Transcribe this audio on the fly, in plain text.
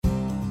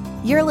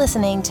You're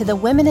listening to the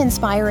Women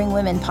Inspiring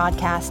Women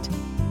podcast.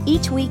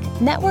 Each week,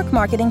 network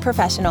marketing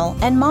professional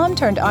and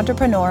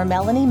mom-turned-entrepreneur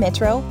Melanie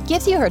Mitro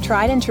gives you her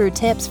tried-and-true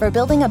tips for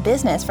building a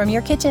business from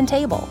your kitchen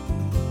table.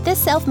 This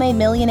self-made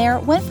millionaire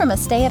went from a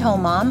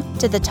stay-at-home mom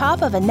to the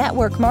top of a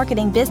network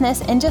marketing business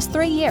in just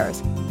 3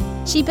 years.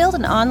 She built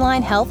an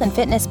online health and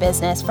fitness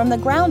business from the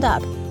ground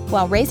up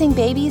while raising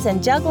babies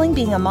and juggling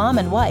being a mom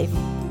and wife.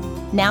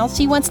 Now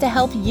she wants to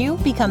help you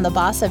become the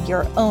boss of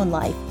your own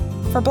life.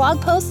 For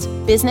blog posts,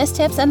 business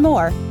tips, and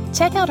more,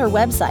 check out her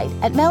website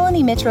at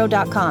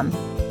melaniemitro.com.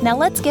 Now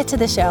let's get to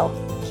the show.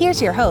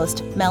 Here's your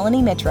host,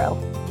 Melanie Mitro.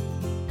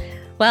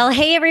 Well,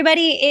 hey,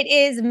 everybody. It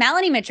is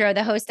Melanie Mitro,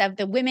 the host of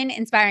the Women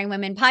Inspiring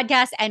Women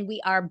podcast, and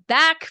we are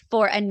back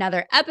for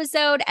another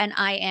episode, and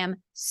I am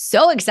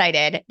so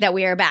excited that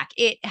we are back.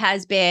 It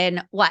has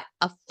been,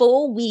 a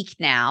full week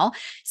now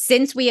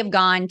since we have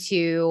gone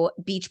to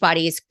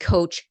Beachbody's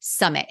Coach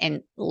Summit,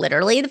 and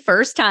literally the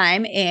first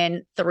time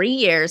in 3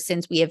 years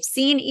since we have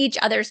seen each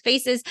other's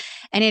faces,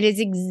 and it is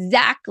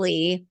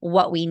exactly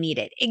what we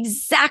needed,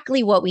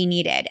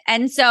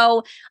 And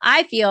so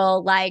I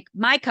feel like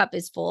my cup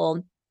is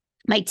full.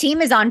 My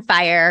team is on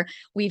fire.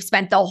 We've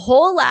spent the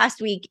whole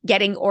last week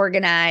getting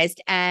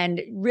organized and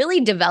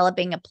really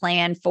developing a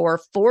plan for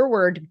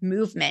forward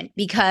movement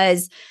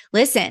because,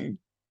 listen,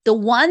 the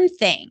one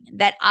thing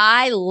that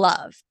I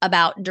love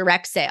about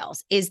direct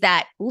sales is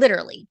that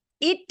literally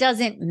it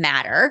doesn't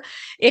matter.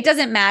 It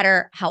doesn't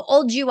matter how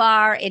old you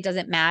are. It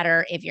doesn't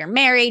matter if you're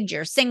married,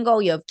 you're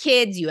single, you have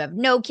kids, you have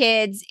no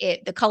kids,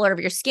 the color of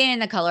your skin,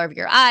 the color of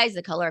your eyes,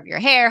 the color of your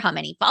hair, how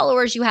many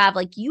followers you have.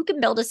 Like, you can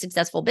build a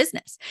successful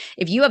business.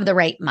 If you have the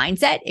right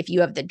mindset, if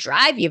you have the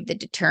drive, you have the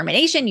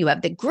determination, you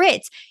have the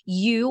grit,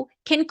 you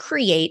can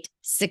create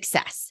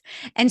success.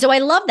 And so I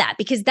love that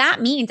because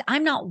that means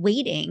I'm not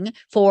waiting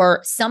for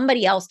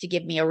somebody else to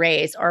give me a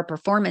raise or a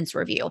performance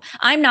review.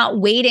 I'm not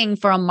waiting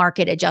for a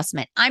market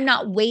adjustment. I'm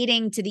not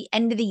waiting to the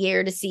end of the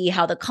year to see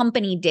how the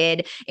company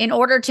did in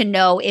order to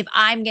know if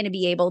I'm going to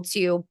be able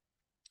to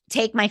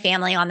take my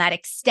family on that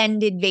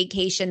extended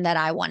vacation that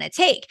I want to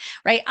take,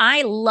 right?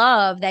 I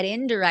love that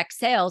in direct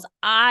sales,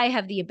 I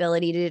have the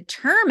ability to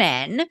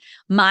determine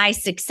my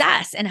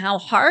success and how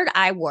hard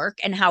I work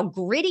and how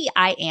gritty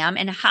I am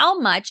and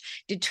how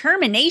much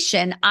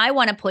determination I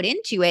want to put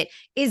into it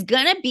is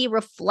going to be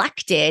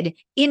reflected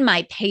in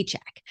my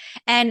paycheck.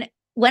 And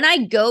when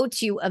I go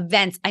to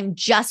events, I'm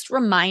just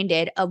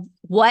reminded of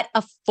what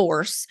a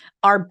force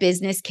our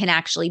business can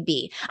actually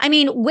be. I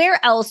mean, where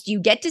else do you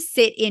get to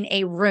sit in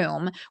a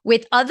room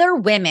with other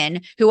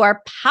women who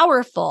are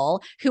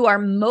powerful, who are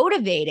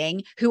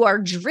motivating, who are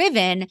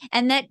driven,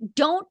 and that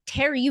don't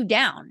tear you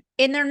down?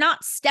 And they're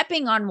not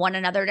stepping on one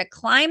another to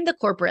climb the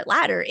corporate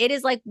ladder. It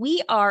is like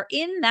we are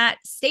in that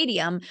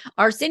stadium,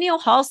 Arsenio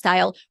Hall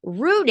style,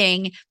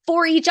 rooting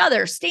for each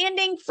other,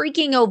 standing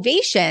freaking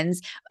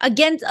ovations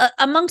against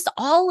amongst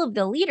all of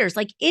the leaders.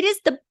 Like, it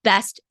is the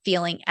best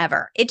feeling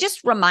ever. It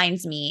just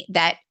reminds me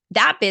that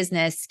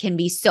business can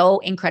be so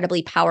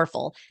incredibly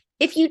powerful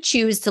if you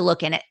choose to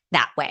look in it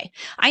that way.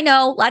 I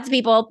know lots of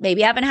people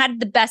maybe haven't had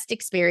the best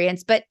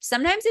experience, but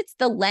sometimes it's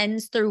the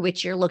lens through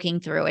which you're looking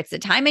through. It's the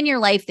time in your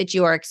life that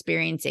you are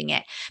experiencing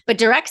it. But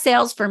direct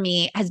sales for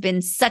me has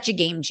been such a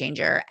game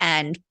changer,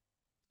 and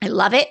I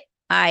love it.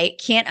 I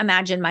can't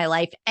imagine my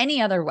life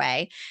any other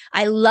way.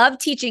 I love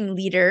teaching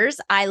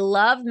leaders. I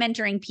love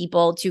mentoring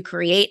people to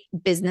create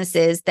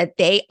businesses that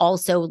they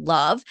also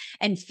love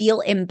and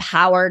feel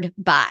empowered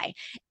by.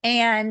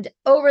 And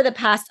over the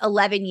past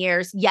 11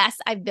 years, yes,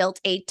 I've built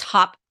a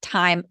top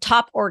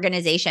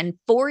organization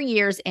 4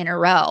 years in a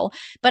row.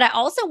 But I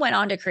also went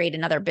on to create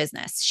another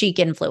business, Chic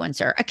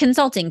Influencer, a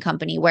consulting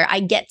company where I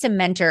get to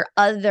mentor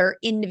other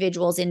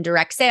individuals in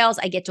direct sales.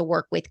 I get to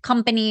work with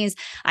companies.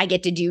 I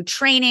get to do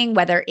training,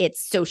 whether it's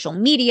social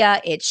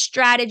media, it's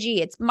strategy,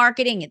 it's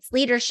marketing, it's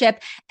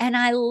leadership. And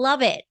I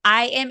love it.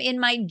 I am in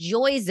my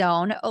joy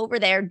zone over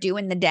there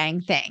doing the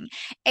dang thing.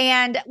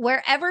 And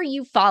wherever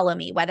you follow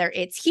me, whether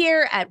it's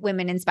here at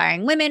Women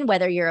Inspiring Women,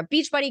 whether you're a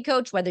Beachbody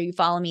coach, whether you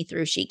follow me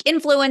through Chic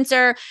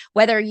Influencer,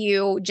 whether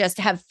you just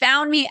have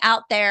found me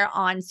out there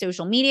on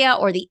social media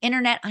or the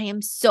internet, I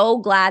am so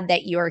glad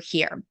that you're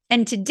here.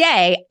 And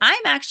today,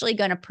 I'm actually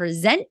going to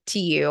present to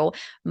you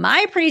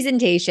my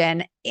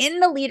presentation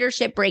in the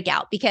leadership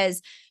breakout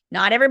because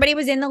not everybody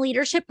was in the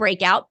leadership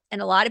breakout,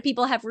 and a lot of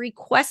people have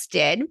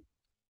requested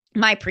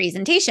my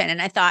presentation.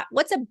 And I thought,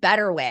 what's a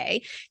better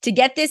way to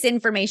get this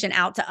information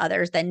out to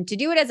others than to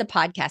do it as a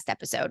podcast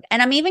episode? And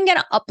I'm even going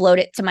to upload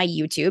it to my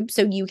YouTube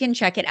so you can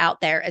check it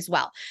out there as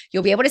well.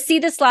 You'll be able to see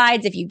the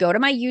slides. If you go to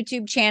my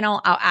YouTube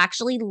channel, I'll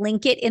actually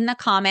link it in the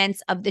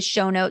comments of the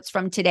show notes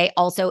from today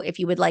also, if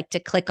you would like to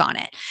click on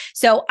it.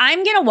 So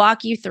I'm going to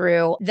walk you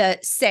through the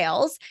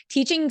sales,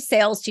 teaching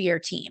sales to your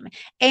team.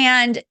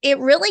 And it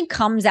really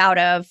comes out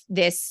of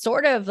this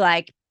sort of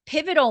like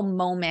pivotal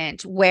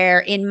moment where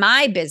in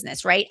my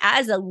business, right,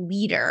 as a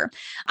leader,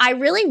 I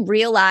really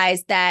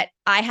realized that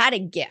I had a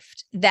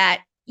gift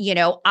that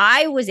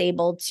I was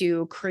able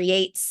to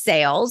create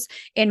sales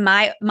in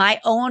my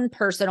own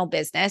personal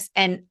business,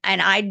 and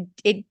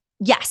it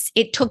yes,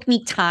 it took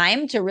me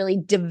time to really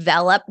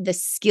develop the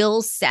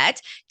skill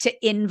set to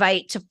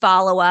invite, to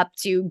follow up,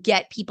 to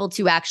get people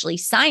to actually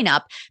sign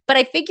up. But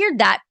I figured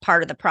that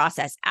part of the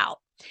process out.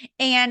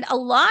 And a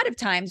lot of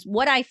times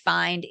what I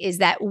find is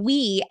that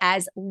we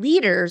as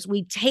leaders,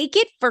 we take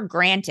it for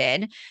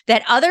granted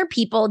that other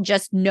people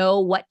just know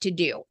what to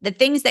do. The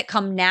things that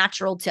come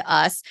natural to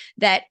us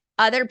that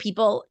other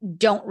people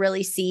don't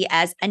really see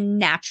as a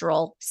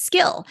natural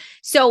skill.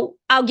 So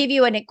I'll give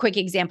you a quick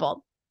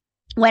example.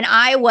 When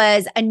I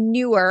was a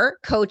newer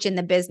coach in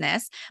the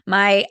business,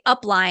 my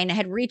upline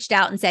had reached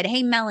out and said,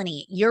 "Hey,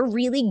 Melanie, you're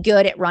really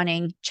good at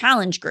running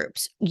challenge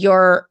groups.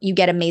 You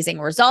get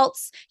amazing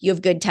results. You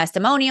have good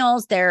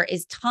testimonials. There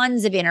is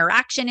tons of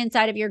interaction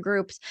inside of your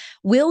groups.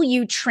 Will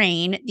you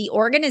train the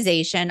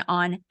organization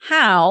on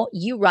how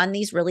you run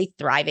these really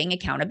thriving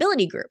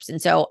accountability groups?"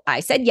 And so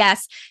I said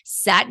yes,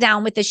 sat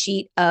down with a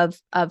sheet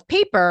of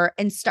paper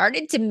and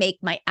started to make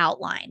my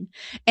outline.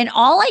 And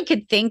all I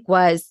could think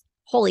was,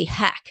 holy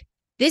heck,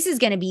 this is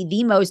going to be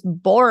the most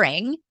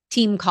boring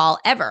team call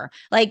ever.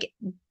 Like,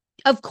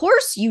 of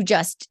course you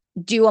just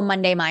do a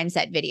Monday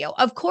mindset video.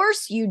 Of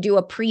course you do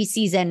a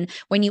preseason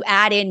when you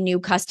add in new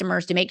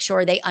customers to make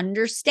sure they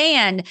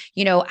understand,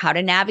 how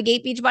to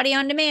navigate Beachbody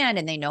On Demand,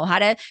 and they know how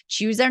to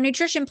choose their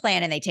nutrition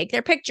plan, and they take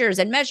their pictures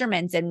and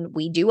measurements, and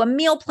we do a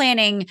meal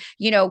planning,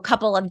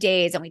 couple of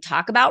days, and we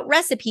talk about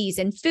recipes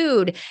and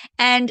food.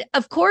 And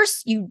of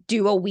course you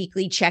do a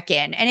weekly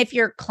check-in. And if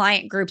your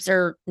client groups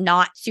are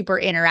not super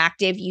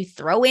interactive, you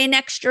throw in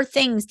extra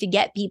things to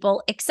get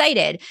people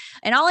excited.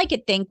 And all I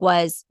could think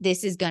was,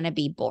 this is going to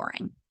be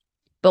boring.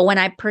 But when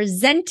I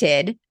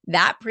presented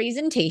that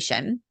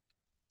presentation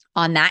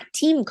on that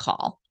team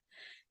call,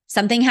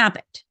 something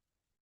happened.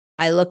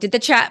 I looked at the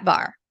chat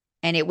bar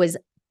and it was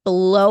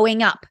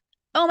blowing up.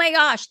 Oh my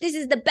gosh, this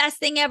is the best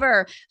thing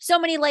ever. So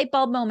many light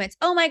bulb moments.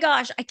 Oh my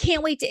gosh, I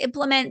can't wait to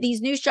implement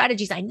these new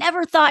strategies. I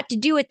never thought to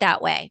do it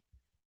that way.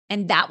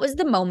 And that was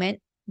the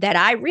moment that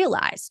I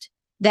realized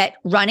that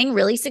running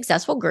really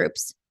successful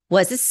groups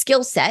was a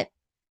skill set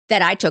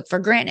that I took for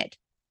granted.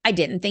 I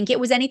didn't think it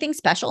was anything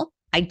special.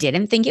 I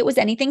didn't think it was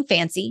anything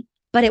fancy,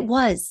 but it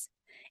was.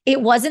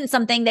 It wasn't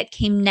something that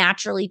came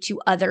naturally to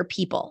other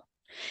people.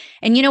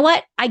 And you know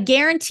what? I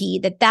guarantee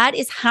that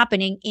is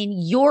happening in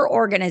your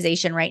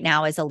organization right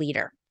now as a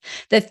leader.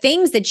 The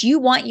things that you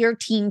want your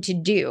team to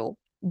do,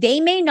 they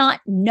may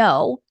not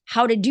know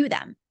how to do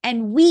them.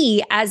 And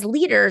we as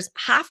leaders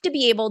have to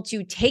be able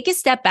to take a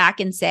step back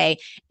and say,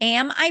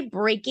 am I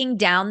breaking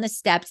down the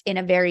steps in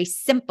a very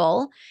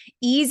simple,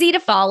 easy to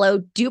follow,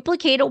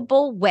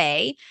 duplicatable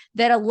way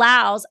that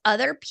allows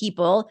other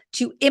people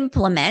to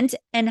implement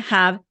and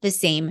have the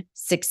same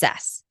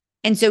success?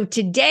 And so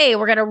today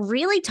we're going to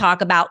really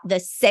talk about the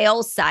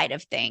sales side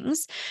of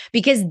things,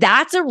 because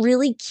that's a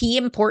really key,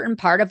 important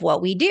part of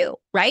what we do,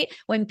 right?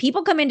 When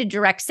people come into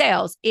direct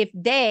sales, if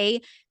they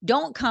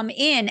don't come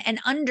in and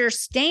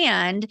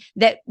understand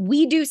that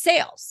we do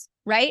sales,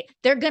 right,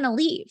 they're going to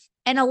leave.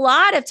 And a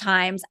lot of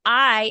times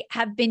I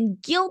have been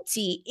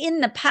guilty in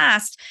the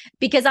past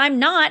because I'm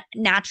not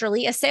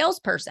naturally a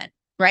salesperson.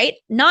 Right?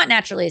 Not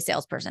naturally a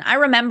salesperson. I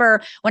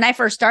remember when I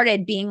first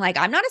started being like,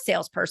 I'm not a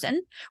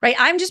salesperson, right?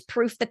 I'm just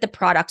proof that the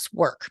products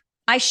work.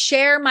 I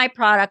share my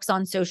products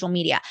on social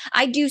media.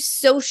 I do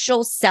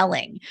social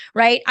selling,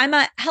 right? I'm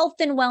a health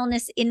and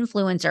wellness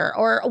influencer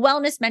or a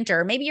wellness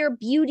mentor. Maybe you're a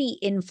beauty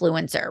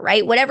influencer,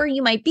 right? Whatever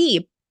you might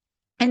be.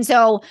 And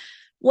so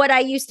what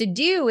I used to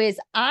do is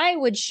I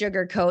would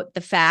sugarcoat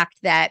the fact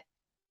that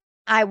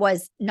I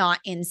was not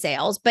in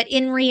sales, but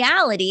in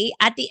reality,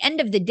 at the end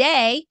of the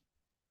day,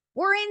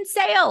 we're in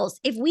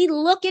sales. If we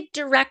look at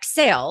direct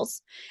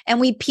sales and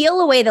we peel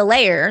away the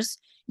layers,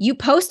 you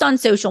post on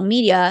social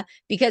media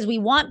because we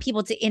want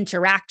people to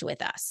interact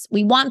with us.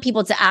 We want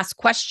people to ask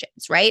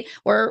questions, right?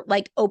 We're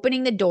like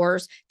opening the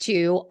doors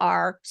to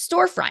our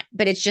storefront,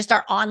 but it's just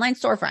our online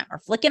storefront. We're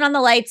flicking on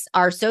the lights.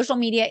 Our social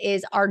media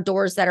is our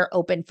doors that are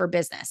open for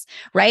business,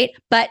 right?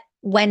 But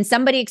when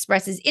somebody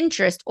expresses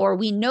interest, or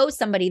we know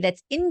somebody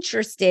that's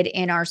interested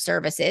in our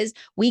services,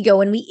 we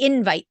go and we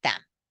invite them.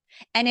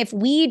 And if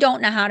we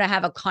don't know how to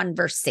have a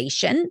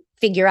conversation,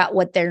 figure out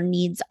what their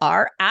needs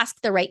are, ask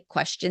the right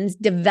questions,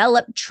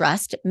 develop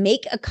trust,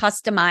 make a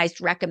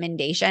customized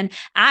recommendation,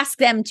 ask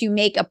them to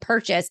make a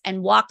purchase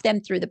and walk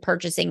them through the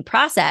purchasing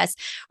process,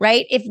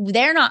 right? If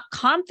they're not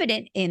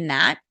confident in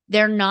that,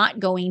 they're not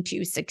going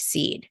to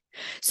succeed.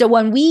 So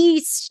when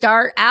we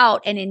start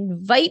out and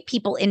invite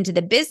people into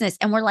the business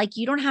and we're like,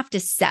 you don't have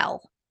to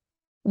sell,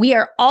 we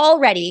are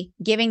already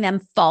giving them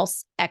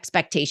false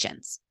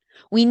expectations.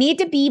 We need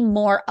to be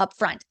more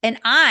upfront. And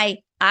I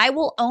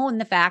will own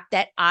the fact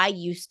that I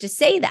used to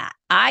say that.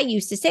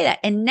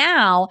 And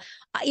now,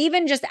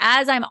 even just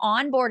as I'm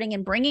onboarding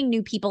and bringing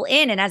new people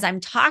in, and as I'm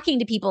talking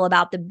to people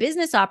about the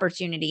business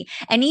opportunity,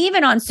 and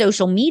even on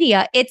social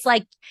media, it's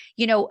like,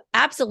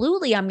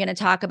 absolutely, I'm going to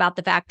talk about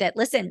the fact that,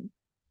 listen,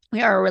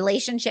 We are a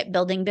relationship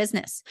building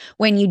business.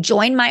 When you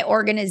join my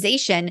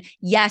organization,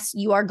 yes,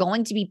 you are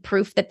going to be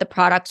proof that the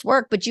products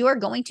work, but you are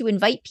going to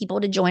invite people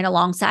to join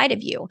alongside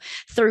of you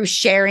through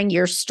sharing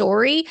your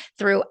story,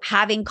 through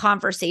having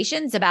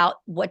conversations about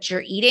what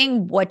you're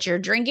eating, what you're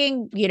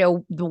drinking,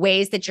 the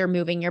ways that you're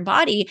moving your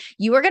body.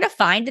 You are going to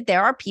find that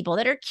there are people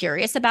that are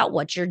curious about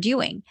what you're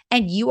doing,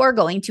 and you are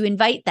going to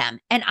invite them.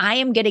 And I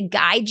am going to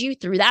guide you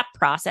through that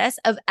process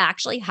of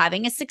actually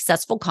having a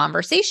successful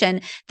conversation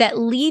that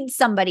leads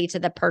somebody to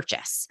the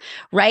purchase,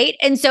 right?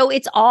 And so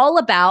it's all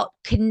about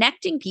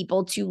connecting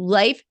people to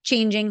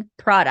life-changing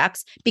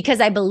products because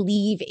I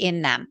believe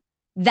in them.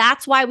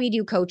 That's why we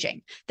do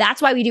coaching.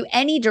 That's why we do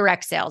any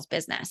direct sales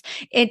business.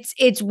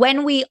 It's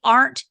when we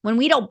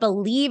don't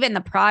believe in the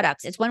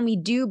products. It's when we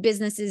do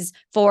businesses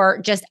for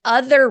just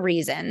other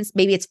reasons.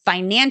 Maybe it's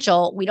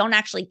financial. We don't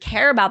actually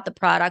care about the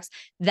products.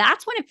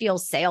 That's when it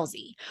feels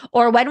salesy.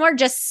 Or when we're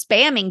just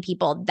spamming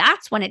people,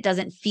 that's when it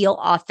doesn't feel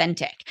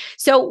authentic.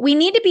 So we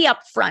need to be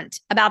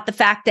upfront about the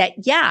fact that,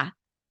 yeah,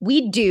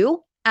 we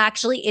do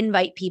actually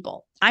invite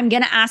people. I'm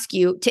going to ask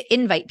you to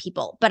invite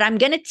people, but I'm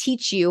going to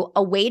teach you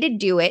a way to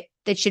do it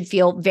that should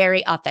feel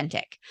very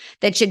authentic,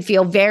 that should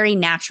feel very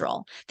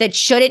natural, that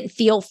shouldn't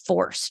feel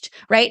forced,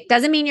 right?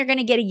 Doesn't mean you're going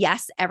to get a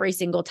yes every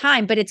single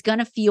time, but it's going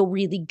to feel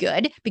really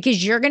good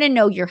because you're going to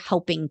know you're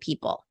helping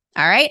people.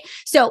 All right.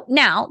 So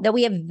now that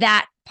we have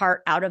that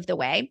part out of the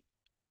way,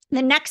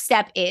 the next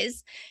step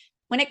is,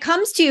 when it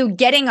comes to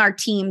getting our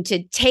team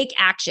to take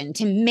action,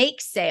 to make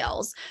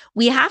sales,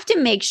 we have to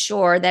make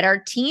sure that our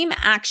team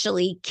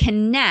actually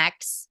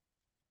connects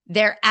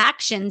their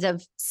actions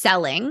of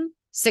selling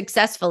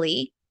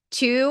successfully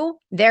to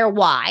their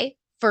why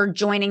for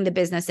joining the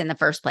business in the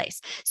first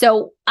place.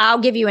 So I'll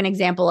give you an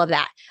example of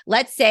that.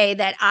 Let's say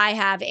that I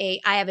have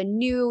a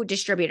new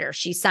distributor.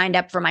 She signed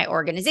up for my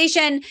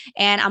organization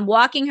and I'm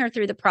walking her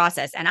through the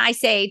process. And I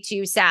say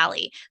to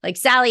Sally,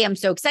 Sally, I'm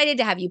so excited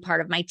to have you part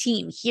of my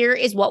team. Here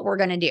is what we're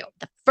going to do.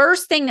 The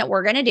first thing that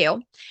we're going to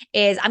do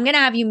is I'm going to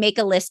have you make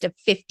a list of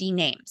 50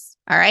 names.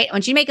 All right. I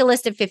want you to make a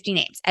list of 50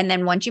 names. And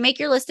then once you make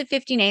your list of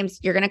 50 names,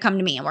 you're going to come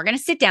to me and we're going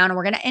to sit down and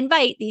we're going to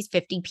invite these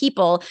 50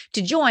 people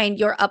to join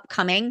your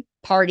upcoming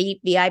party,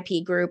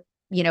 VIP group,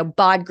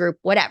 bod group,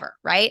 whatever.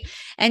 Right.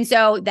 And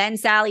so then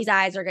Sally's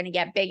eyes are going to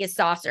get big as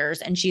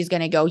saucers and she's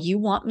going to go, you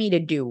want me to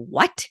do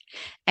what?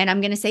 And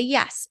I'm going to say,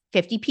 yes,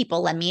 50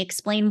 people. Let me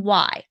explain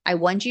why. I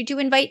want you to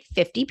invite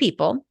 50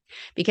 people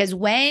because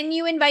when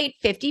you invite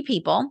 50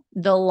 people,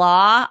 the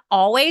law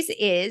always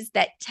is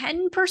that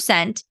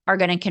 10% are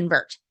going to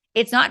convert.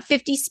 It's not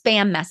 50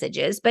 spam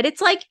messages, but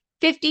it's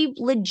 50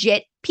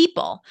 legit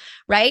people,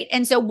 right?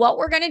 And so what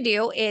we're going to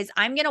do is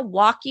I'm going to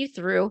walk you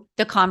through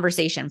the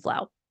conversation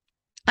flow.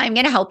 I'm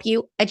going to help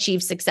you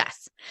achieve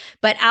success.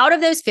 But out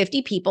of those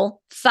 50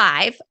 people,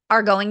 5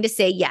 are going to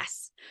say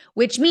yes,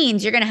 which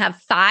means you're going to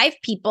have 5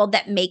 people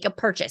that make a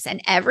purchase.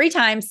 And every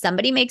time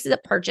somebody makes a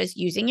purchase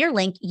using your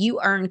link,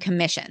 you earn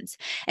commissions.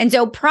 And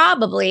so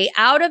probably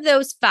out of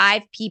those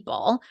 5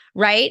 people,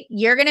 right,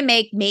 you're going to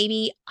make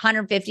maybe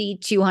 $150,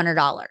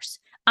 $200.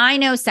 I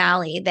know,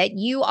 Sally, that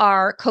you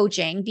are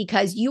coaching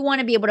because you want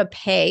to be able to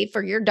pay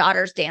for your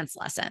daughter's dance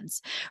lessons,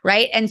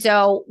 right? And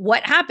so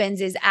what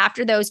happens is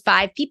after those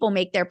 5 people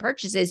make their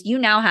purchases, you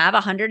now have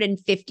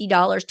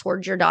 $150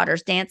 towards your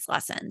daughter's dance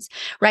lessons,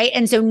 right?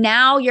 And so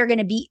now you're going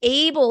to be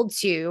able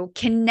to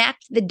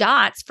connect the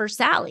dots for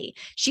Sally.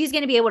 She's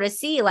going to be able to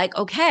see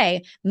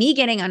okay, me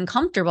getting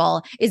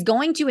uncomfortable is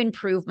going to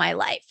improve my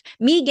life.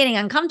 Me getting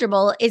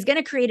uncomfortable is going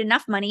to create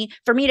enough money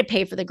for me to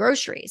pay for the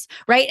groceries,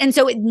 right? And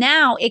so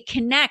now it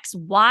connects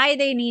why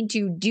they need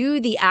to do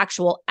the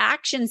actual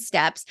action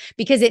steps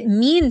because it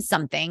means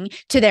something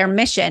to their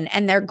mission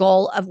and their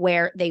goal of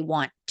where they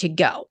want to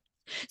go.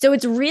 So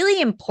it's really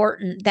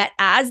important that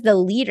as the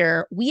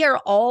leader, we are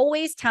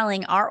always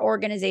telling our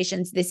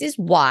organizations, this is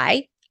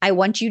why I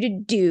want you to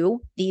do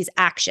these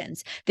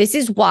actions. This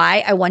is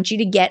why I want you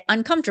to get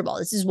uncomfortable.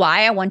 This is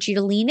why I want you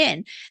to lean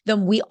in.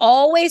 Then we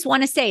always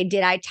want to say,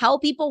 did I tell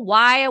people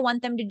why I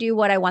want them to do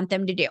what I want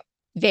them to do?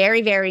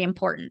 Very, very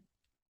important.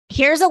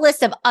 Here's a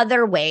list of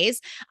other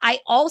ways I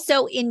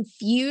also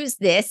infuse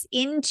this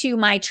into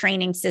my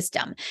training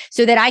system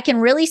so that I can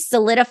really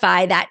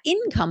solidify that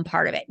income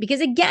part of it.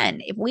 Because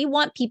again, if we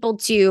want people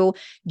to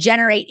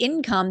generate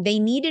income, they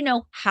need to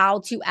know how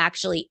to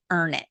actually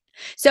earn it.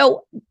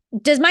 So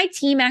does my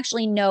team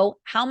actually know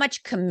how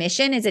much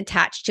commission is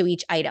attached to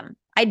each item?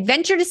 I'd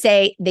venture to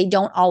say they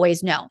don't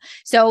always know.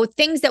 So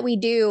things that we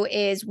do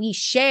is we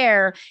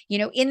share,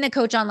 in the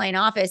Coach Online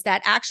office,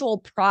 that actual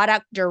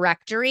product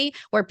directory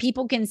where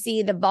people can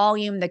see the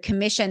volume, the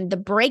commission, the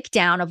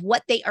breakdown of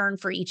what they earn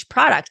for each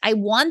product. I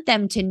want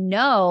them to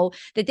know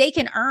that they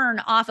can earn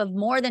off of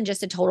more than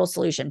just a total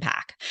solution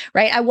pack,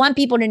 right? I want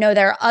people to know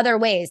there are other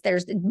ways.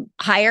 There's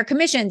higher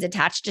commissions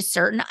attached to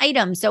certain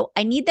items. So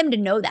I need them to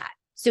know that.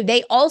 So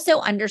they also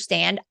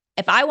understand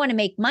if I want to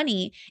make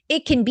money,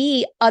 it can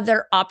be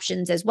other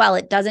options as well.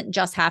 It doesn't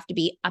just have to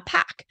be a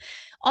pack.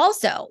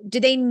 Also, do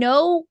they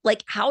know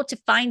like how to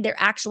find their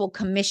actual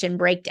commission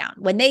breakdown?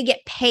 When they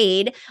get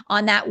paid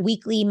on that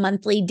weekly,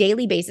 monthly,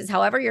 daily basis,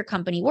 however your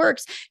company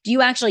works, do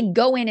you actually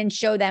go in and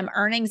show them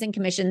earnings and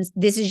commissions?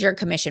 This is your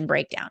commission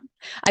breakdown.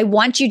 I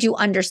want you to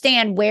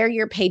understand where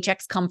your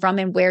paychecks come from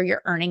and where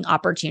your earning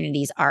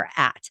opportunities are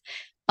at.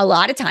 A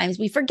lot of times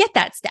we forget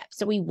that step.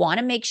 So we want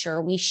to make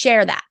sure we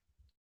share that.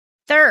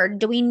 Third,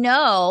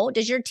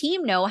 does your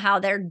team know how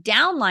their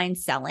downline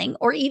selling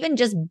or even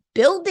just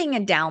building a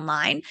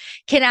downline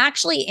can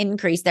actually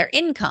increase their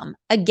income?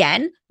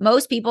 Again,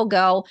 most people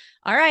go,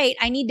 all right,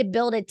 I need to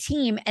build a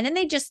team. And then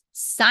they just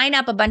sign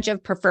up a bunch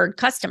of preferred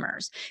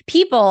customers,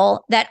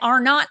 people that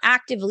are not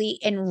actively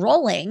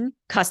enrolling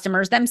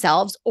customers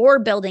themselves or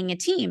building a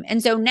team.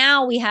 And so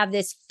now we have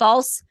this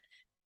false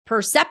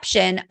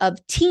perception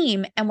of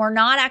team, and we're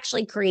not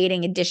actually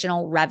creating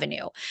additional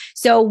revenue.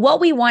 So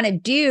what we want to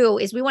do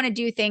is we want to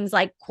do things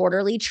like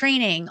quarterly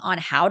training on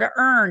how to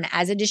earn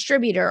as a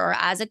distributor or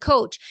as a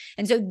coach.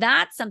 And so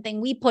that's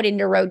something we put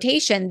into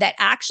rotation that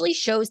actually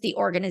shows the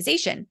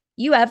organization.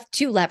 You have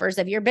two levers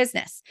of your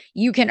business.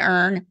 You can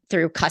earn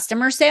through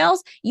customer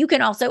sales. You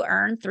can also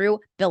earn through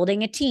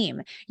building a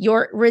team.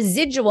 Your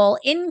residual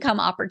income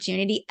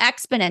opportunity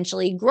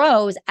exponentially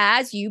grows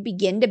as you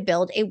begin to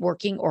build a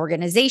working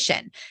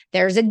organization.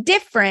 There's a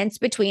difference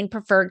between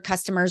preferred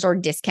customers or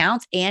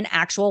discounts and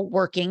actual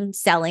working,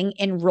 selling,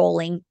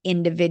 enrolling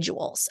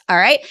individuals. All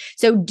right.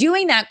 So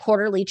doing that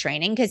quarterly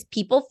training, because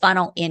people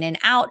funnel in and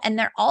out, and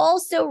they're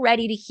also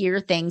ready to hear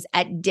things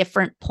at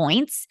different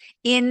points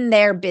in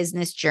their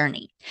business journey.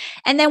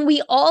 And then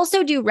we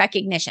also do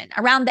recognition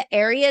around the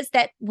areas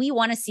that we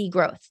want to see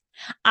growth.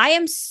 I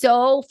am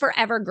so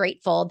forever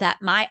grateful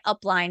that my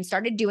upline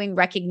started doing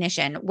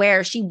recognition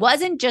where she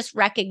wasn't just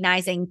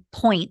recognizing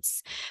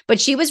points,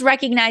 but she was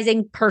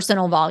recognizing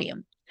personal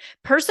volume.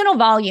 Personal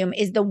volume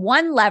is the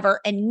one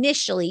lever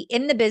initially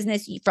in the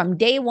business from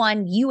day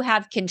one you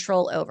have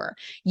control over.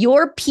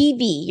 Your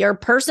PV, your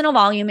personal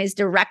volume, is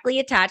directly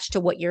attached to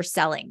what you're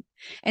selling.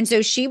 And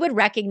so she would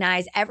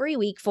recognize every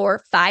week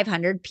for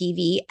 500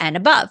 PV and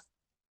above.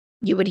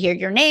 You would hear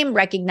your name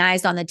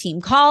recognized on the team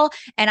call,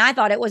 and I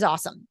thought it was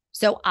awesome.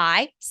 So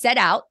I set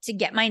out to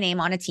get my name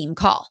on a team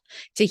call,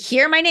 to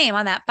hear my name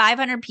on that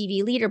 500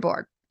 PV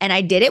leaderboard. And I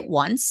did it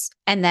once,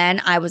 and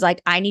then I was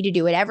like, I need to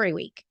do it every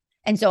week.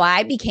 And so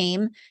I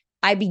began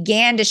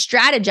to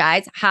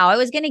strategize how I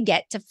was going to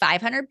get to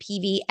 500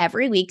 PV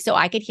every week so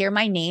I could hear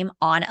my name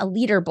on a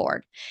leaderboard.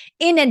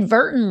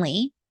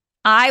 Inadvertently,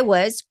 I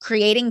was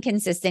creating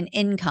consistent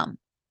income,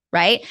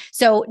 right?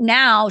 So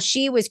now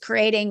she was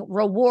creating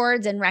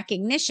rewards and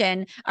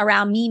recognition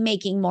around me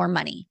making more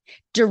money,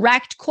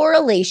 direct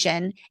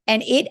correlation.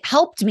 And it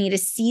helped me to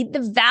see the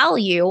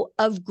value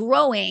of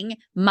growing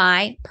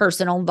my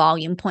personal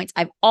volume points.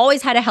 I've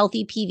always had a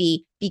healthy PV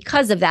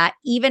because of that,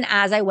 even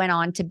as I went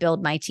on to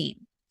build my team.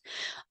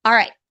 All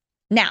right.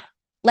 Now,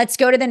 let's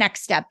go to the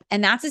next step,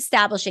 and that's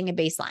establishing a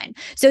baseline.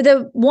 So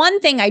the one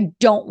thing I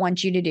don't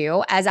want you to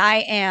do as I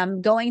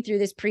am going through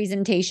this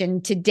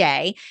presentation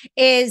today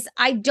is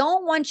I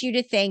don't want you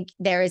to think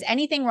there is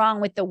anything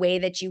wrong with the way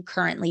that you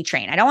currently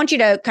train. I don't want you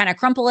to kind of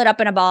crumple it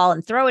up in a ball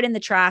and throw it in the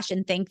trash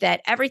and think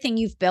that everything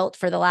you've built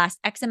for the last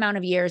X amount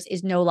of years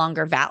is no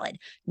longer valid.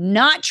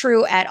 Not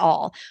true at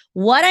all.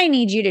 What I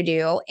need you to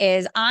do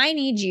is I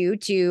need you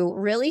to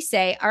really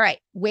say, all right,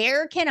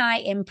 where can I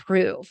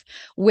improve?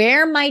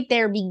 Where might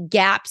there be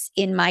gaps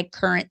in my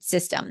current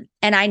system?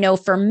 And I know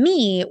for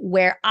me,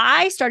 where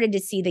I started to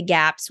see the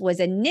gaps was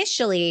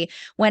initially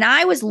when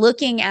I was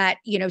looking at,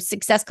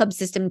 Success Club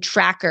system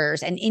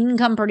trackers and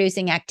income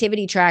producing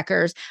activity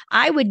trackers.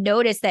 I would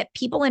notice that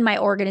people in my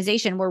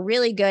organization were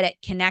really good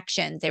at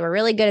connections. They were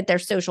really good at their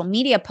social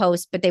media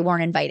posts, but they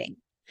weren't inviting.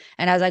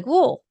 And I was like,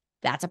 whoa,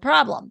 that's a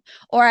problem.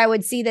 Or I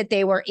would see that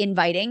they were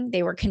inviting,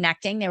 they were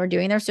connecting, they were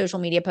doing their social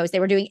media posts, they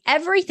were doing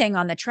everything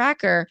on the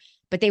tracker,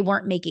 but they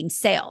weren't making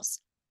sales.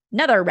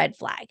 Another red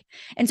flag.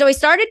 And so I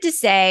started to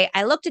say,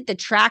 I looked at the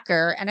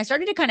tracker and I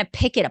started to kind of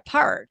pick it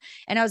apart.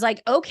 And I was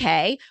like,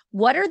 okay,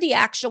 what are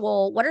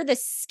the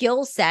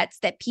skill sets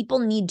that people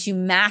need to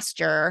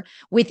master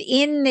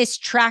within this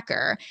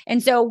tracker?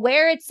 And so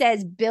where it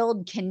says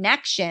build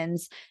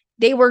connections,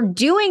 they were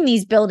doing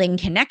these building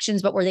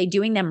connections, but were they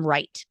doing them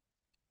right?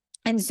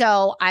 And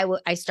so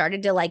I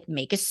started to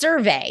make a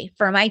survey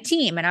for my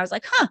team, and I was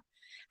like,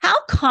 how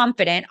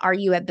confident are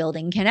you at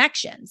building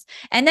connections?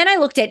 And then I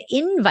looked at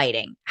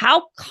inviting.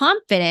 How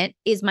confident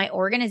is my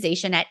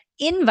organization at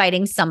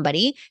inviting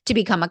somebody to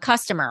become a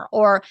customer?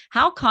 Or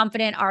how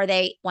confident are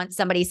they once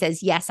somebody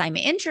says, yes, I'm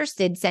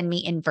interested, send me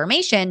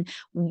information?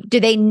 Do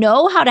they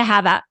know how to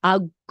have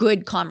a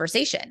good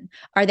conversation?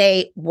 Are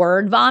they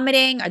word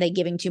vomiting? Are they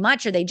giving too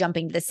much? Are they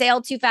jumping to the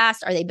sale too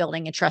fast? Are they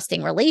building a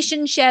trusting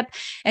relationship?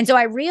 And so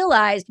I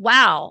realized,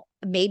 wow,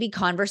 maybe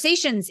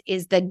conversations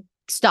is the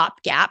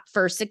stopgap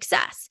for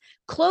success.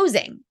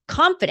 Closing,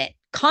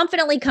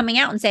 confidently coming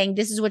out and saying,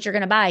 this is what you're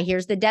going to buy.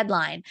 Here's the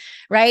deadline,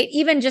 right?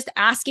 Even just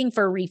asking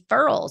for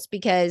referrals,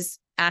 because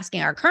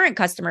asking our current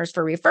customers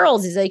for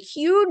referrals is a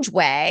huge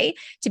way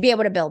to be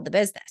able to build the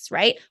business,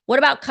 right? What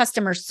about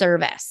customer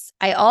service?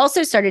 I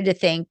also started to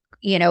think,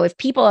 if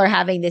people are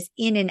having this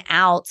in and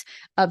out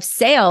of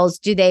sales,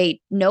 do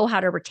they know how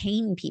to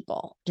retain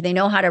people? Do they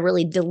know how to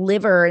really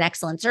deliver an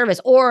excellent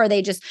service? Or are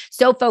they just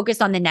so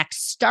focused on the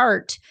next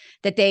start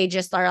that they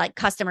just are like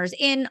customers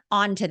in,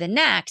 on to the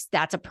next?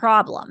 That's a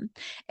problem.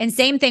 And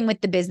same thing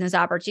with the business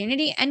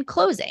opportunity and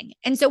closing.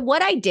 And so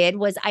what I did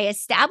was I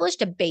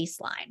established a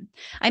baseline.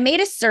 I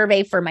made a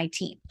survey for my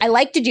team. I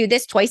like to do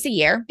this twice a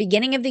year,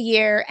 beginning of the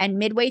year and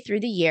midway through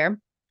the year.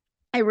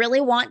 I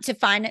really want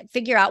to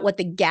figure out what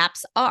the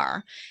gaps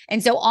are.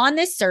 And so on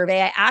this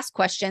survey, I ask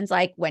questions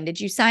like, when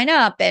did you sign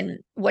up? And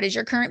what is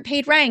your current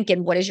paid rank?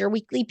 And what is your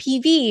weekly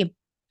PV?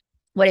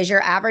 What is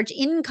your average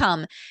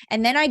income?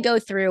 And then I go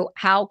through,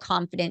 how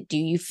confident do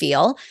you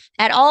feel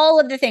at all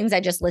of the things I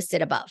just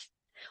listed above?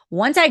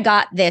 Once I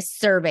got this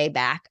survey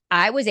back,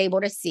 I was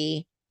able to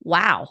see,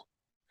 wow,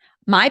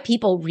 my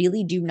people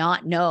really do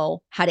not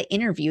know how to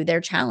interview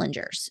their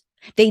challengers.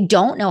 They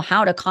don't know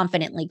how to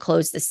confidently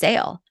close the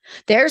sale.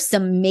 There's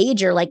some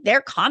major, like their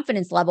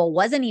confidence level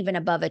wasn't even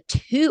above a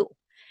 2.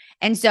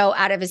 And so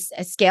out of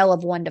a scale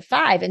of 1 to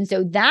 5. And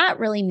so that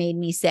really made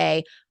me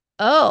say,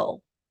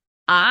 oh,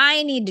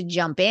 I need to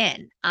jump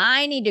in.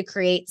 I need to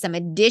create some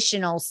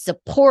additional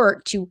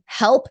support to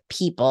help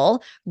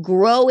people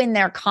grow in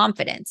their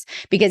confidence.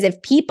 Because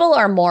if people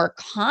are more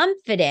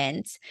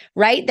confident,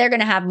 right, they're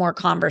going to have more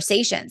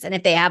conversations. And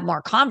if they have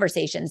more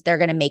conversations, they're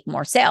going to make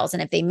more sales.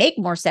 And if they make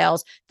more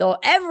sales, though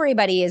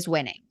everybody is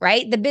winning,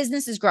 right? The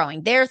business is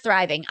growing. They're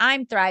thriving.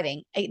 I'm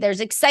thriving.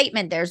 There's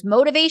excitement. There's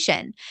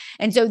motivation.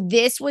 And so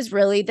this was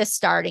really the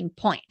starting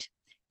point.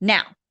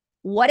 Now,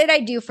 what did I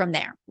do from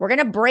there? We're going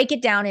to break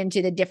it down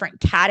into the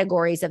different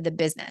categories of the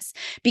business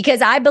because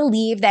I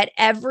believe that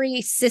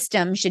every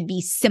system should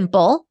be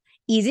simple,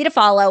 easy to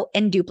follow,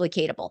 and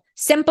duplicatable.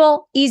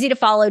 Simple, easy to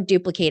follow,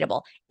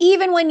 duplicatable.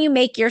 Even when you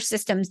make your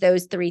systems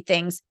those 3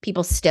 things,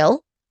 people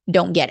still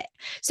don't get it.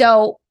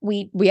 So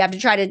we have to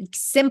try to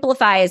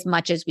simplify as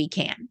much as we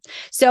can.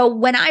 So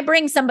when I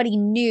bring somebody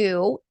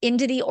new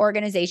into the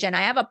organization,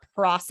 I have a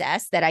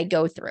process that I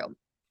go through.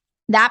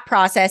 That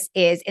process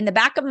is in the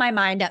back of my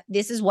mind.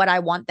 This is what I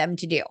want them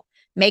to do.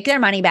 Make their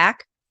money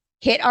back,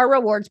 hit our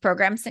rewards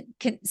program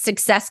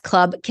success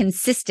club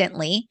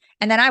consistently.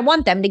 And then I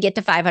want them to get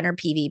to 500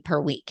 PV per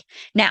week.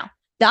 Now,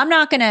 I'm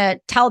not going to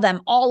tell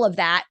them all of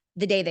that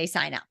the day they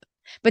sign up,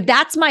 but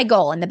that's my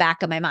goal in the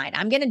back of my mind.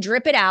 I'm going to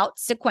drip it out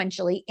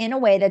sequentially in a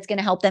way that's going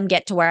to help them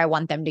get to where I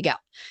want them to go.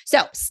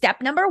 So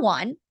step number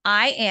 1,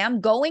 I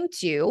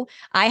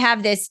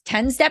have this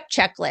 10-step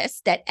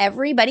checklist that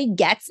everybody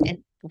gets.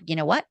 And you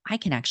know what? I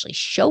can actually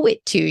show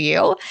it to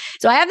you.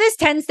 So I have this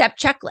 10-step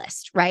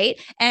checklist,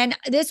 right? And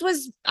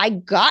I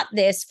got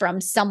this from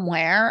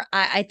somewhere.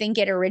 I think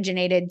it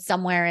originated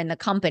somewhere in the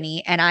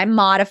company and I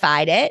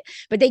modified it,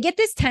 but they get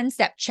this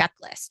 10-step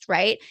checklist,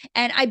 right?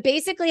 And I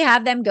basically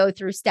have them go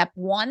through step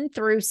 1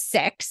 through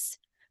 6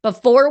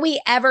 before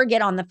we ever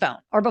get on the phone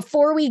or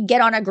before we get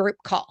on a group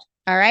call.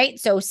 All right.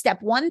 So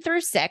step 1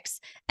 through 6.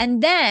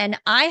 And then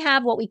I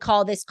have what we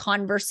call this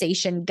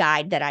conversation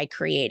guide that I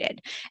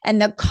created. And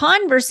the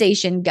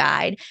conversation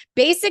guide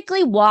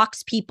basically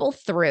walks people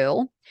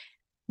through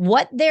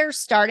what their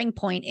starting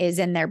point is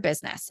in their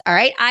business. All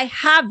right. I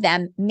have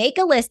them make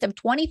a list of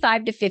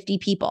 25 to 50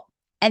 people.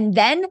 And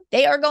then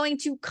they are going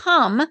to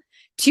come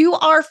to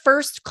our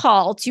first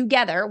call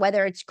together,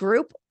 whether it's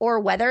group or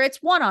whether it's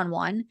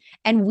one-on-one,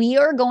 and we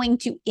are going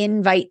to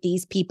invite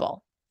these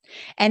people.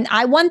 And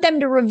I want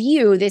them to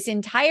review this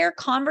entire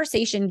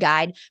conversation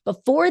guide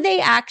before they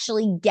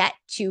actually get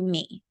to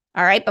me.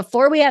 All right.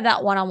 Before we have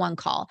that one-on-one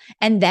call.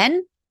 And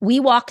then we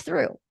walk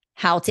through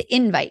how to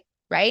invite,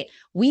 right?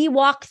 We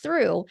walk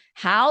through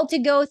how to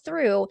go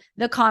through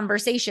the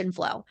conversation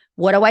flow.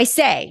 What do I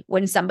say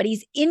when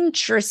somebody's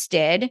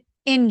interested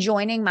in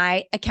joining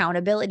my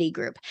accountability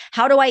group?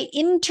 How do I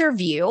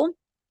interview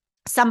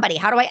somebody?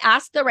 How do I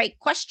ask the right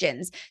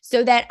questions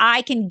so that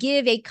I can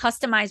give a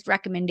customized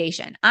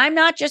recommendation? I'm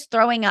not just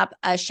throwing up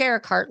a share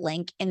cart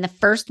link in the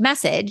first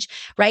message,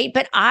 right?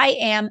 But I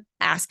am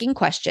asking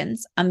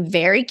questions. I'm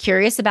very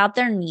curious about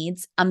their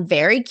needs. I'm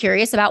very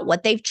curious about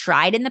what they've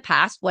tried in the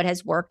past, what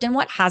has worked and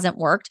what hasn't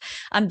worked.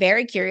 I'm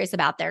very curious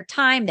about their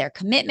time, their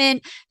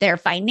commitment, their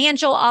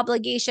financial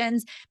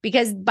obligations,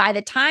 because by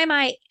the time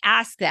I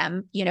ask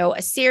them,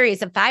 a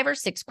series of 5 or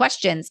 6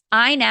 questions,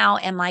 I now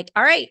am like,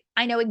 all right,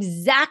 I know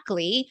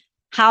exactly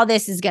how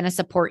this is going to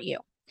support you.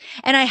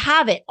 And I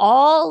have it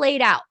all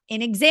laid out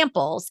in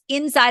examples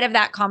inside of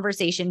that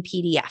conversation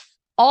PDF.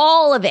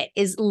 All of it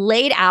is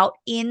laid out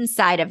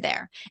inside of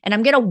there. And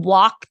I'm going to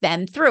walk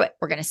them through it.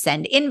 We're going to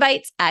send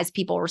invites as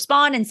people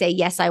respond and say,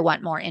 yes, I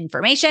want more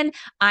information.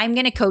 I'm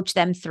going to coach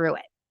them through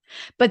it.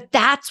 But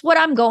that's what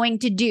I'm going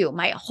to do.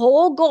 My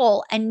whole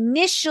goal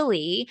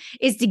initially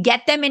is to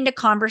get them into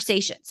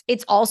conversations.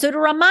 It's also to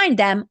remind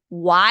them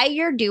why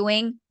you're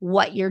doing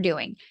what you're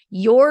doing.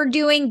 You're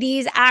doing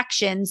these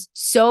actions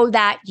so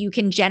that you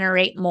can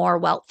generate more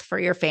wealth for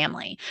your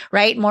family,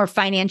 right? More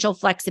financial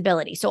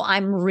flexibility. So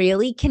I'm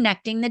really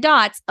connecting the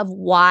dots of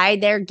why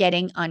they're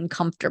getting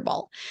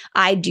uncomfortable.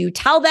 I do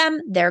tell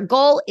them their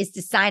goal is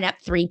to sign up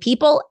 3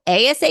 people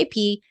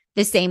ASAP,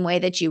 the same way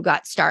that you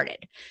got started.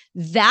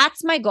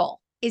 That's my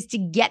goal, is to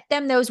get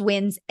them those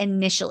wins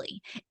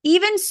initially.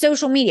 Even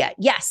social media.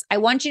 Yes, I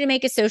want you to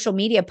make a social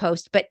media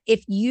post, but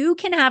if you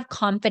can have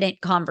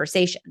confident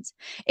conversations,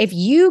 if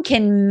you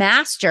can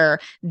master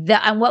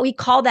what we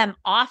call them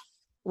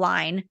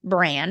offline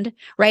brand,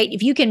 right?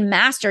 If you can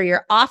master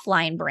your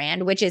offline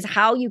brand, which is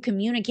how you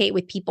communicate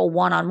with people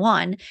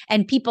one-on-one,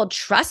 and people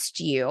trust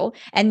you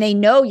and they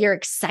know you're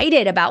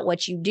excited about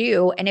what you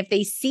do. And if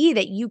they see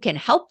that you can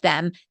help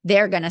them,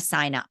 they're going to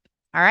sign up.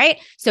 All right.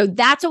 So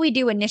that's what we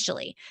do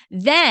initially.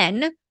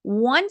 Then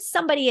once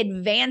somebody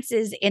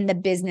advances in the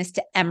business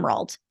to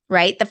Emerald,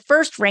 right? The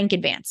first rank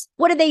advance,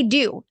 what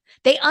do?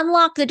 They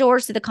unlock the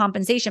doors to the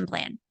compensation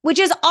plan, which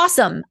is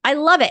awesome. I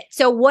love it.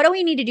 So what do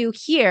we need to do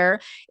here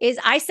is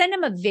I send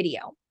them a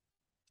video.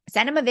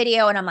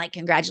 And I'm like,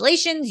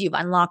 congratulations, you've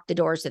unlocked the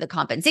doors to the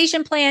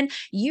compensation plan.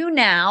 You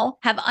now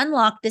have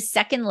unlocked the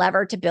second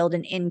lever to build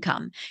an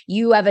income.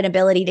 You have an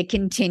ability to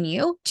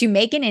continue to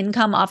make an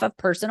income off of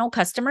personal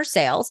customer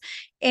sales.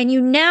 And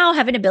you now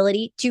have an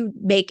ability to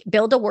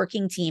build a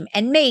working team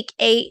and make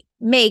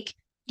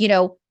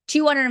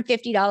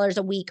 $250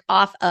 a week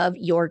off of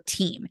your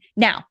team.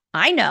 Now,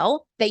 I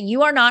know that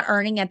you are not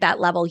earning at that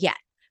level yet.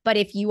 But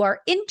if you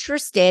are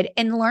interested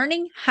in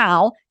learning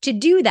how to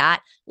do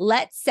that,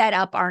 let's set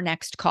up our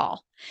next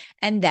call.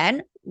 And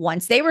then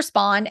once they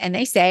respond and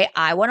they say,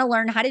 I want to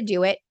learn how to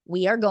do it,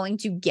 we are going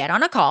to get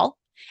on a call.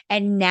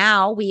 And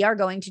now we are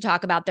going to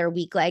talk about their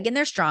weak leg and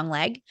their strong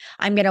leg.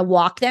 I'm going to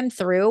walk them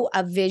through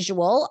a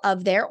visual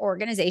of their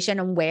organization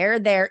and where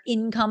their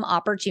income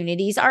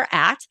opportunities are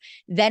at.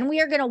 Then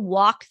we are going to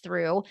walk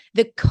through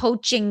the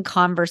coaching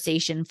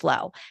conversation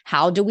flow.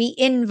 How do we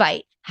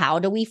invite? How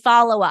do we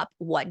follow up?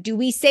 What do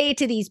we say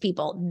to these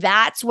people?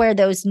 That's where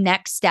those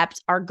next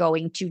steps are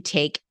going to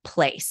take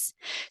place.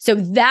 So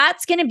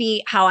that's going to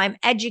be how I'm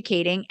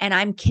educating and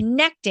I'm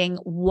connecting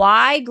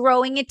why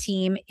growing a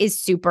team is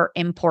super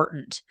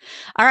important.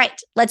 All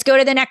right, let's go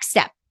to the next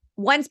step.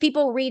 Once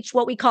people reach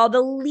what we call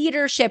the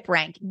leadership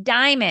rank,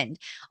 diamond,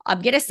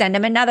 I'm going to send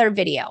them another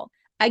video.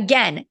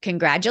 Again,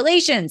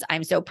 congratulations.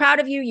 I'm so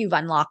proud of you. You've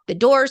unlocked the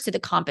doors to the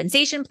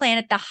compensation plan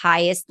at the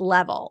highest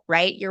level,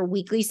 right? Your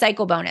weekly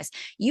cycle bonus.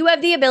 You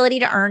have the ability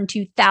to earn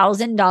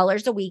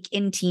 $2,000 a week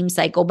in team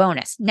cycle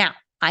bonus. Now,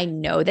 I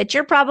know that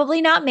you're probably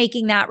not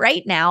making that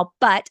right now,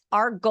 but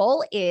our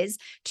goal is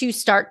to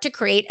start to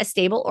create a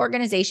stable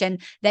organization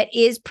that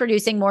is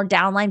producing more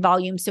downline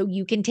volume so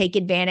you can take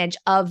advantage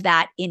of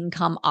that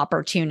income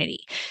opportunity.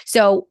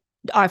 So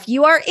if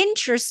you are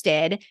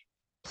interested,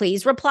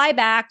 please reply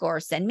back or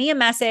send me a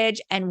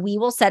message and we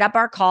will set up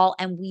our call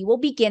and we will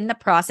begin the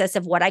process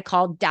of what I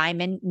call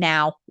Diamond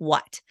Now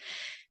What.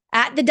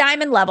 At the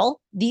diamond level,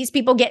 these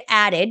people get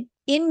added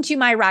into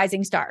my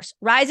Rising Stars.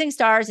 Rising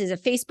Stars is a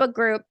Facebook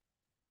group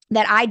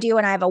that I do,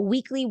 and I have a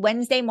weekly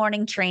Wednesday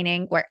morning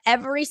training where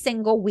every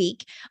single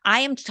week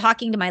I am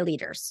talking to my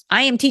leaders.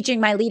 I am teaching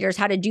my leaders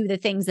how to do the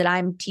things that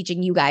I'm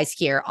teaching you guys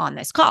here on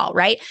this call,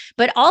 right?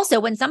 But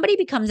also when somebody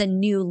becomes a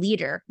new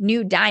leader,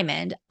 new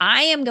diamond,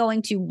 I am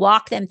going to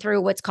walk them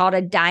through what's called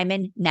a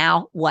Diamond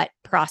Now What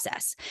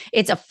process.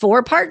 It's a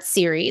 4-part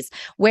series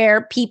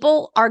where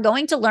people are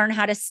going to learn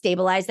how to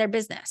stabilize their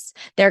business.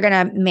 They're going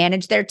to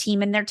manage their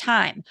team and their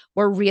time.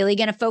 We're really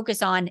going to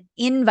focus on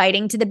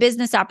inviting to the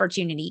business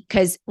opportunity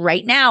because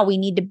right now we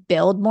need to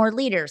build more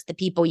leaders. The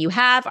people you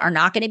have are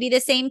not going to be the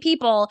same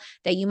people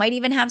that you might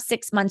even have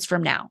 6 months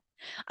from now.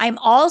 I'm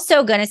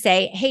also going to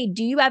say, hey,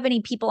 do you have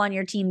any people on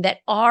your team that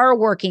are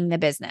working the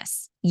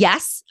business?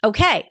 Yes.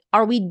 Okay.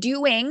 Are we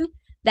doing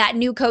that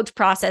new coach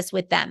process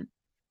with them?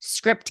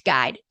 Script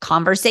guide,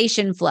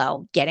 conversation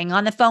flow, getting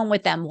on the phone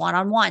with them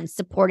one-on-one,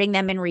 supporting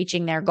them in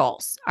reaching their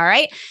goals. All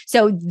right.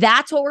 So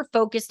that's what we're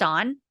focused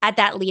on at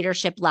that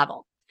leadership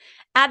level.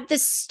 At the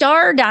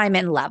star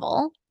diamond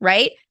level,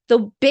 right?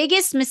 The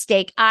biggest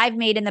mistake I've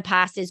made in the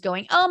past is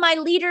going, oh, my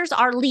leaders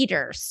are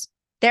leaders.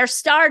 They're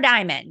star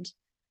diamond.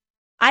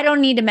 I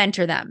don't need to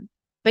mentor them.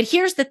 But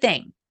here's the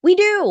thing. We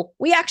do.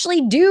 We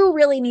actually do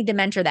really need to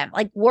mentor them.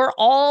 Like we're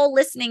all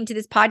listening to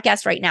this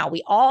podcast right now.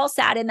 We all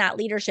sat in that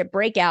leadership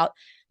breakout,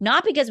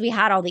 not because we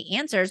had all the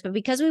answers, but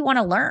because we want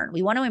to learn.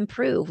 We want to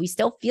improve. We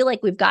still feel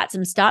like we've got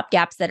some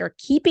stopgaps that are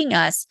keeping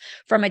us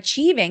from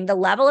achieving the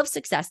level of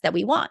success that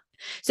we want.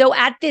 So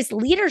at this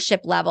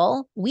leadership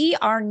level, we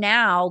are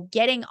now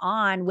getting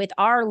on with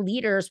our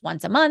leaders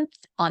once a month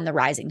on the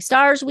Rising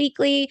Stars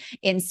weekly,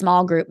 in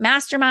small group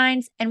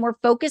masterminds, and we're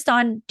focused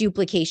on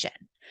duplication.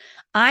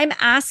 I'm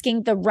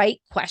asking the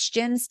right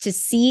questions to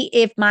see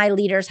if my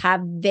leaders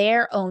have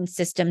their own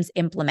systems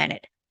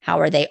implemented. How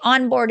are they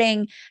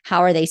onboarding?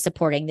 How are they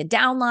supporting the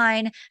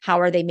downline? How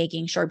are they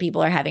making sure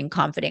people are having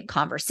confident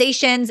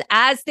conversations?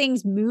 As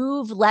things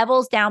move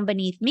levels down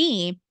beneath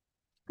me,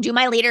 do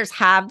my leaders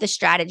have the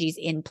strategies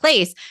in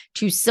place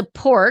to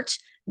support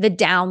the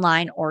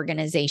downline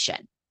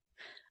organization?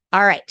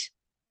 All right,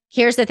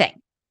 here's the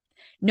thing.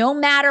 No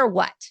matter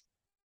what,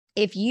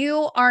 if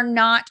you are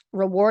not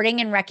rewarding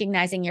and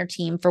recognizing your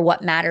team for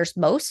what matters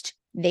most,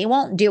 they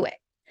won't do it.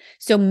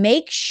 So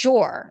make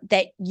sure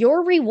that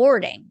you're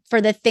rewarding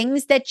for the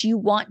things that you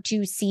want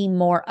to see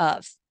more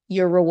of.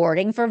 You're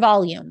rewarding for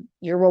volume.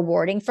 You're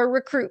rewarding for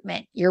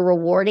recruitment. You're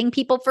rewarding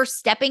people for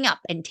stepping up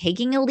and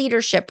taking a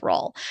leadership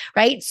role,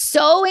 right?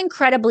 So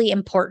incredibly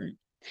important.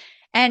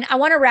 And I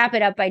want to wrap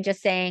it up by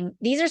just saying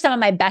these are some of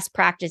my best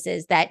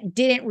practices that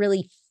didn't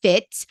really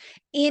fit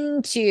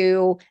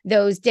into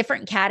those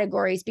different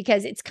categories,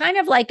 because it's kind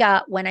of like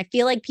when I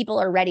feel like people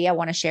are ready, I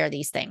want to share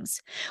these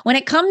things. When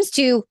it comes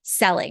to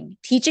selling,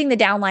 teaching the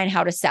downline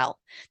how to sell,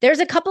 there's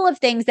a couple of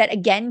things that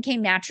again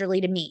came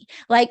naturally to me.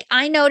 Like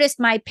I noticed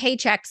my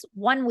paychecks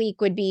one week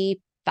would be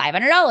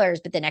 $500,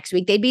 but the next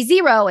week they'd be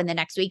 $0, and the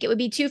next week it would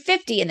be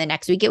 $250, and the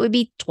next week it would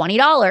be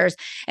 $20.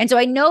 And so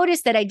I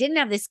noticed that I didn't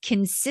have this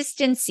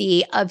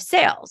consistency of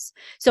sales.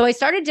 So I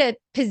started to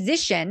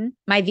position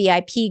my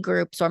VIP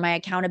groups or my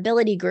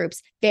accountability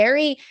groups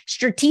very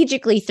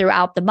strategically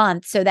throughout the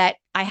month so that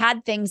I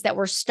had things that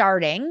were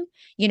starting,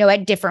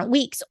 at different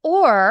weeks.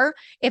 Or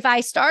if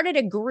I started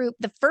a group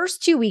the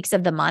first 2 weeks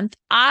of the month,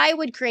 I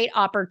would create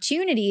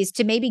opportunities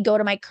to maybe go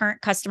to my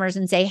current customers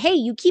and say, hey,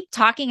 you keep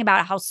talking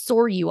about how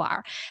sore you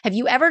are. Have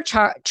you ever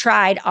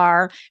tried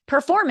our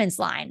performance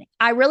line?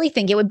 I really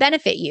think it would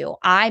benefit you.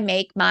 I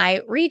make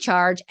my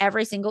recharge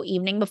every single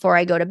evening before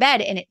I go to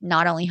bed, and it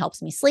not only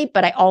helps me sleep,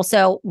 but I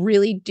also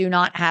really do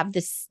not have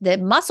the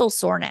muscle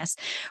soreness,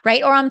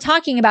 right? Or I'm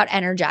talking about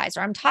Energize,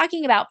 or I'm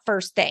talking about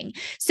First Thing.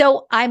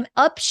 So I'm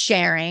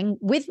upsharing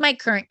with my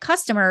current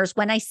customers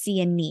when I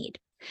see a need.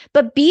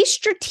 But be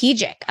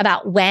strategic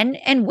about when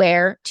and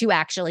where to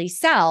actually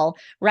sell,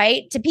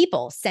 right? To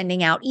people,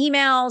 sending out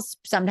emails.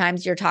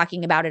 Sometimes you're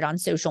talking about it on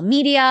social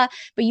media,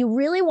 but you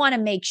really want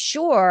to make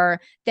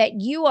sure that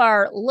you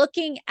are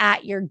looking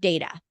at your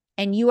data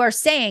and you are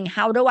saying,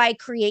 how do I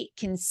create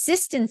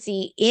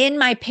consistency in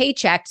my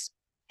paychecks?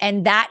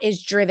 And that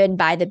is driven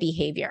by the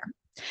behavior.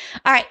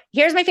 All right,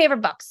 here's my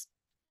favorite books.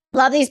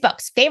 Love these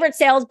books. Favorite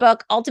sales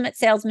book, Ultimate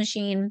Sales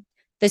Machine,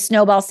 The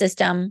Snowball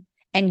System,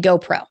 and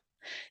GoPro.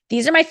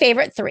 These are my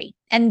favorite three.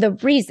 And the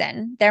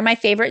reason they're my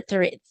favorite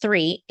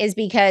three is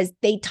because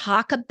they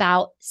talk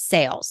about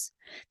sales.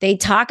 They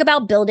talk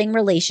about building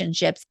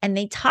relationships, and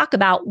they talk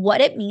about what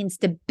it means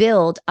to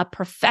build a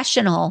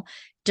professional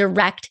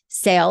direct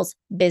sales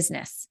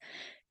business.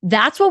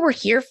 That's what we're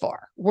here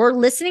for. We're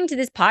listening to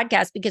this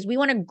podcast because we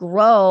want to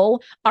grow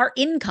our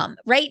income.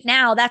 Right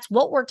now, that's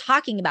what we're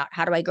talking about.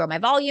 How do I grow my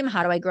volume?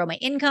 How do I grow my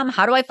income?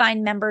 How do I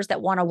find members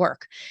that want to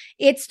work?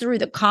 It's through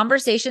the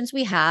conversations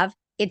we have.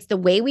 It's the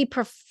way we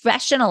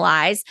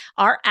professionalize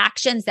our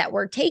actions that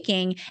we're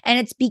taking, and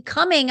it's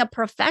becoming a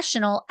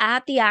professional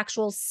at the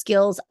actual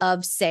skills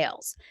of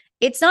sales.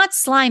 It's not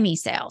slimy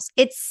sales.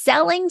 It's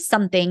selling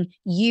something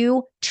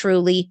you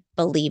truly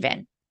believe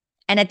in.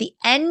 And at the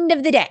end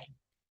of the day,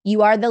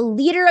 you are the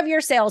leader of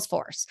your sales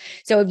force.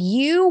 So if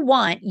you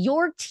want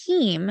your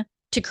team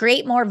to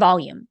create more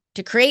volume,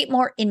 to create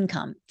more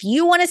income, if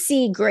you want to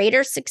see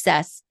greater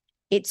success,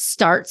 it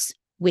starts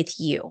with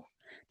you.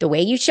 The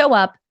way you show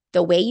up,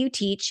 the way you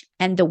teach,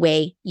 and the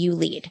way you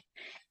lead.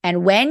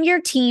 And when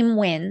your team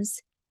wins,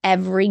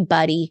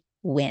 everybody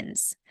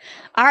wins.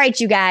 All right,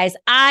 you guys,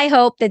 I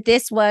hope that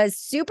this was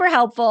super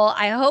helpful.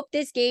 I hope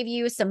this gave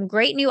you some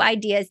great new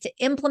ideas to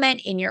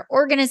implement in your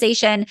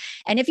organization.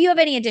 And if you have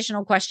any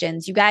additional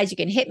questions, you guys, you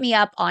can hit me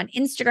up on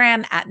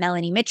Instagram at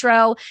Melanie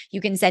Mitro.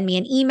 You can send me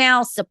an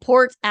email,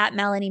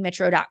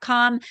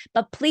 support@melaniemitro.com.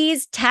 But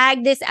please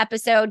tag this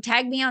episode,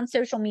 tag me on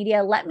social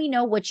media. Let me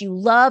know what you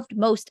loved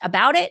most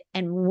about it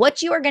and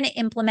what you are going to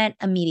implement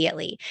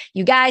immediately.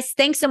 You guys,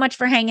 thanks so much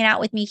for hanging out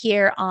with me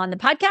here on the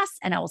podcast,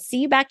 and I will see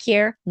you back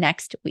here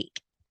next week.